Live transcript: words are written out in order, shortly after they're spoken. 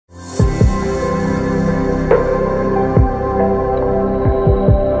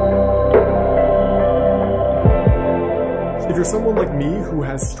you're someone like me who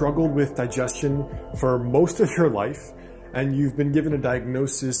has struggled with digestion for most of your life, and you've been given a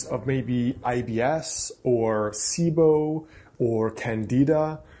diagnosis of maybe IBS or SIBO or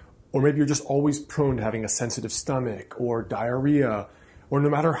Candida, or maybe you're just always prone to having a sensitive stomach or diarrhea, or no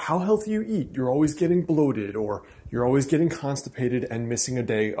matter how healthy you eat, you're always getting bloated or you're always getting constipated and missing a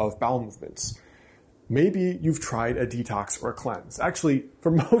day of bowel movements. Maybe you've tried a detox or a cleanse. Actually,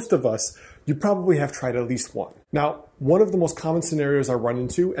 for most of us, you probably have tried at least one. Now, one of the most common scenarios I run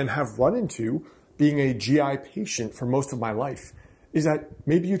into and have run into being a GI patient for most of my life is that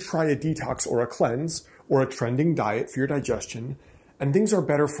maybe you try a detox or a cleanse or a trending diet for your digestion, and things are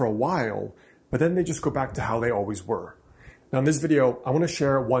better for a while, but then they just go back to how they always were. Now in this video, I want to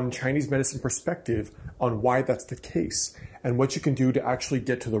share one Chinese medicine perspective on why that's the case and what you can do to actually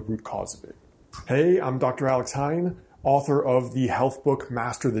get to the root cause of it. Hey, I'm Dr. Alex Hine, author of the health book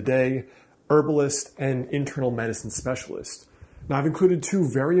Master the Day, herbalist and internal medicine specialist. Now I've included two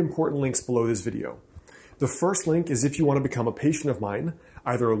very important links below this video. The first link is if you want to become a patient of mine,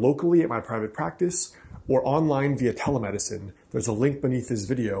 either locally at my private practice or online via telemedicine. There's a link beneath this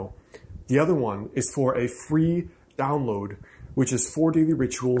video. The other one is for a free download, which is 4 daily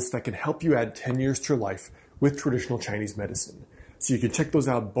rituals that can help you add 10 years to your life with traditional Chinese medicine. So you can check those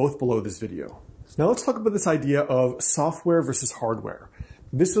out both below this video. Now let's talk about this idea of software versus hardware.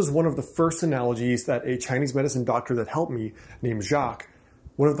 This was one of the first analogies that a Chinese medicine doctor that helped me, named Jacques,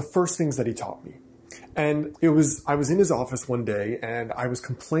 one of the first things that he taught me. And I was in his office one day and I was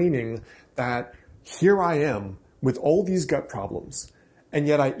complaining that here I am with all these gut problems, and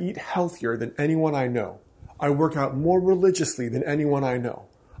yet I eat healthier than anyone I know. I work out more religiously than anyone I know.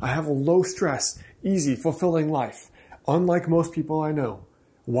 I have a low stress, easy, fulfilling life, unlike most people I know.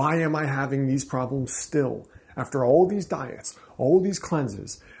 Why am I having these problems still? After all these diets, all these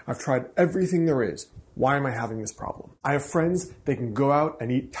cleanses, I've tried everything there is. Why am I having this problem? I have friends, they can go out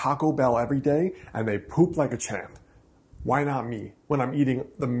and eat Taco Bell every day and they poop like a champ. Why not me when I'm eating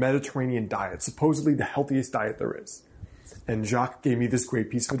the Mediterranean diet, supposedly the healthiest diet there is? And Jacques gave me this great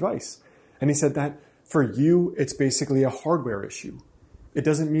piece of advice. And he said that for you, it's basically a hardware issue. It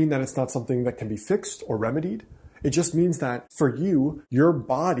doesn't mean that it's not something that can be fixed or remedied. It just means that for you, your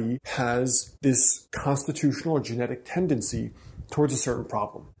body has this constitutional or genetic tendency towards a certain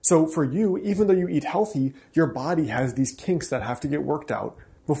problem. So for you, even though you eat healthy, your body has these kinks that have to get worked out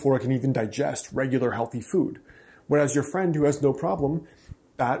before it can even digest regular healthy food. Whereas your friend who has no problem,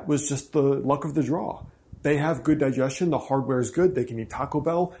 that was just the luck of the draw. They have good digestion, the hardware is good, they can eat Taco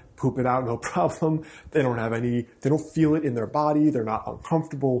Bell, poop it out, no problem. They don't feel it in their body, they're not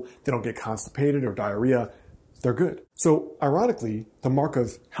uncomfortable, they don't get constipated or diarrhea, they're good. So ironically, the mark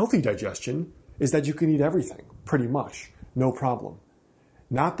of healthy digestion is that you can eat everything, pretty much, no problem.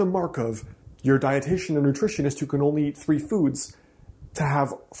 Not the mark of your dietitian or nutritionist who can only eat 3 foods to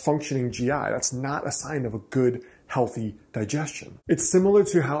have functioning GI. That's not a sign of a good, healthy digestion. It's similar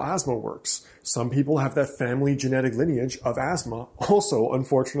to how asthma works. Some people have that family genetic lineage of asthma, also,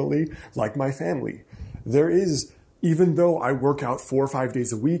 unfortunately, like my family. There is, even though I work out 4 or 5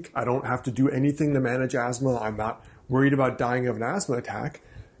 days a week, I don't have to do anything to manage asthma, I'm not worried about dying of an asthma attack,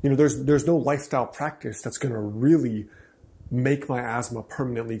 there's no lifestyle practice that's gonna really make my asthma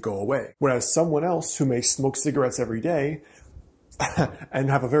permanently go away. Whereas someone else who may smoke cigarettes every day and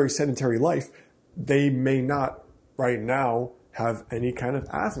have a very sedentary life, they may not right now have any kind of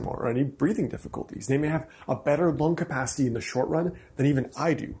asthma or any breathing difficulties. They may have a better lung capacity in the short run than even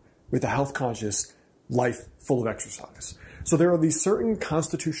I do with a health conscious life full of exercise. So there are these certain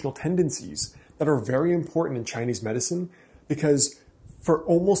constitutional tendencies that are very important in Chinese medicine because for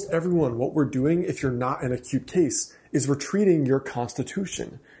almost everyone, what we're doing, if you're not an acute case, is we're treating your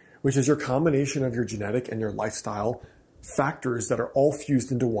constitution, which is your combination of your genetic and your lifestyle factors that are all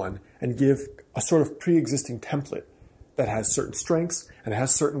fused into one and give a sort of pre-existing template that has certain strengths and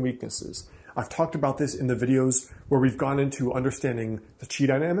has certain weaknesses. I've talked about this in the videos where we've gone into understanding the qi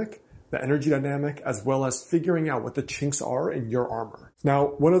dynamic, the energy dynamic, as well as figuring out what the chinks are in your armor. Now,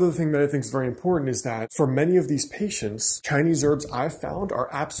 one other thing that I think is very important is that for many of these patients, Chinese herbs I've found are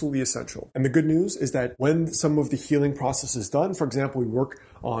absolutely essential. And the good news is that when some of the healing process is done, for example, we work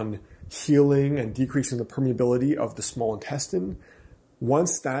on healing and decreasing the permeability of the small intestine,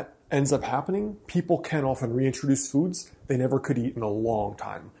 once that ends up happening, people can often reintroduce foods they never could eat in a long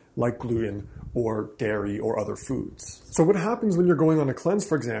time, like gluten or dairy or other foods. So what happens when you're going on a cleanse,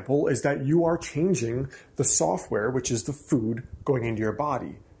 for example, is that you are changing the software, which is the food going into your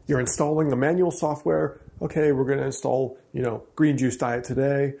body. You're installing the manual software. Okay, we're going to install, green juice diet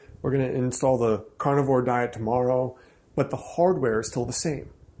today. We're going to install the carnivore diet tomorrow. But the hardware is still the same.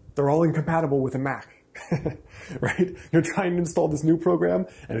 They're all incompatible with a Mac. right? You're trying to install this new program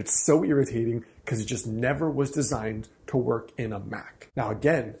and it's so irritating because it just never was designed to work in a Mac. Now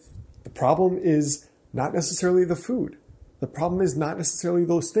again, the problem is not necessarily the food. The problem is not necessarily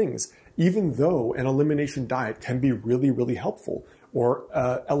those things. Even though an elimination diet can be really, really helpful, or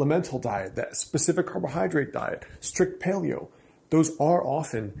elemental diet, that specific carbohydrate diet, strict paleo, those are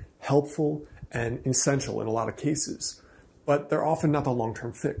often helpful and essential in a lot of cases, but they're often not the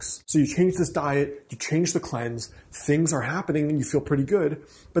long-term fix. So you change this diet, you change the cleanse, things are happening and you feel pretty good,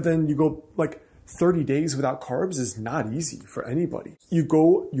 but then you go like 30 days without carbs is not easy for anybody. You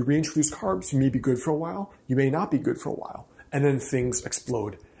reintroduce carbs, you may be good for a while, you may not be good for a while, and then things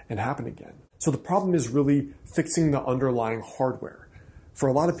explode and happen again. So the problem is really fixing the underlying hardware. For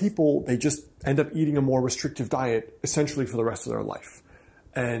a lot of people, they just end up eating a more restrictive diet essentially for the rest of their life.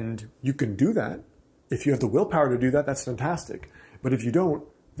 And you can do that. If you have the willpower to do that, that's fantastic. But if you don't,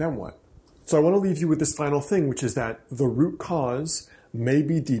 then what? So I want to leave you with this final thing, which is that the root cause may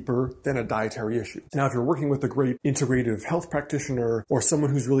be deeper than a dietary issue. Now, if you're working with a great integrative health practitioner or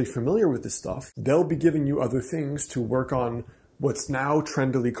someone who's really familiar with this stuff, they'll be giving you other things to work on what's now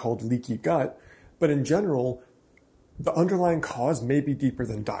trendily called leaky gut. But in general, the underlying cause may be deeper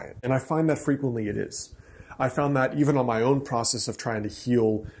than diet. And I find that frequently it is. I found that even on my own process of trying to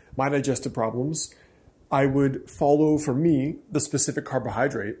heal my digestive problems, I would follow, for me, the specific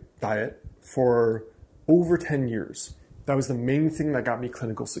carbohydrate diet for over 10 years. That was the main thing that got me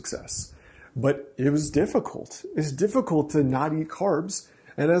clinical success. But it was difficult. It's difficult to not eat carbs.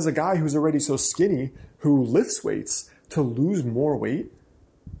 And as a guy who's already so skinny, who lifts weights, to lose more weight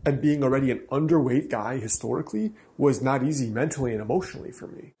and being already an underweight guy historically was not easy mentally and emotionally for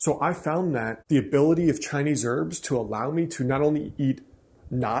me. So I found that the ability of Chinese herbs to allow me to not only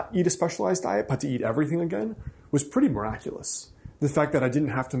not eat a specialized diet, but to eat everything again was pretty miraculous. The fact that I didn't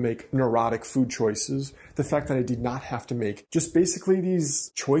have to make neurotic food choices, the fact that I did not have to make just basically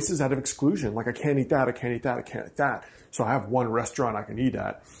these choices out of exclusion, like I can't eat that, I can't eat that, I can't eat that. So I have one restaurant I can eat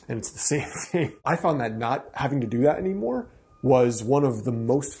at, and it's the same thing. I found that not having to do that anymore was one of the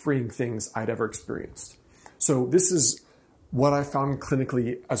most freeing things I'd ever experienced. So this is what I found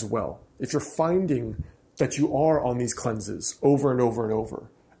clinically as well. If you're finding that you are on these cleanses over and over and over,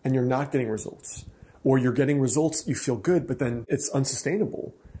 and you're not getting results, or you're getting results, you feel good, but then it's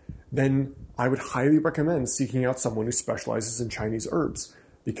unsustainable, then I would highly recommend seeking out someone who specializes in Chinese herbs,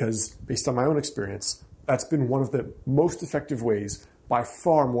 because based on my own experience, that's been one of the most effective ways, by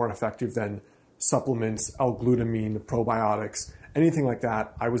far more effective than supplements, L-glutamine, probiotics, anything like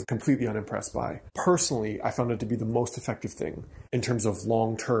that. I was completely unimpressed by. Personally, I found it to be the most effective thing in terms of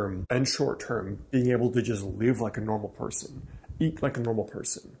long-term and short-term, being able to just live like a normal person, eat like a normal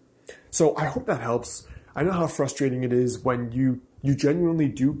person. So I hope that helps. I know how frustrating it is when you genuinely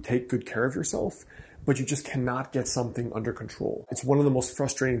do take good care of yourself, but you just cannot get something under control. It's one of the most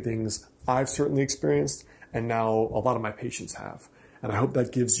frustrating things I've certainly experienced, and now a lot of my patients have. And I hope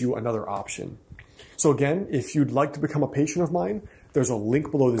that gives you another option. So again, if you'd like to become a patient of mine, there's a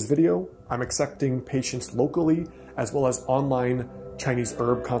link below this video. I'm accepting patients locally, as well as online Chinese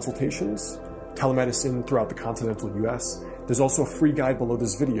herb consultations, telemedicine throughout the continental US. There's also a free guide below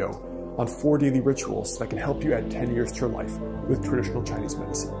this video on 4 daily rituals that can help you add 10 years to your life with traditional Chinese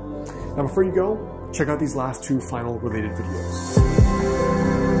medicine. Now, before you go, check out these last 2 final related videos.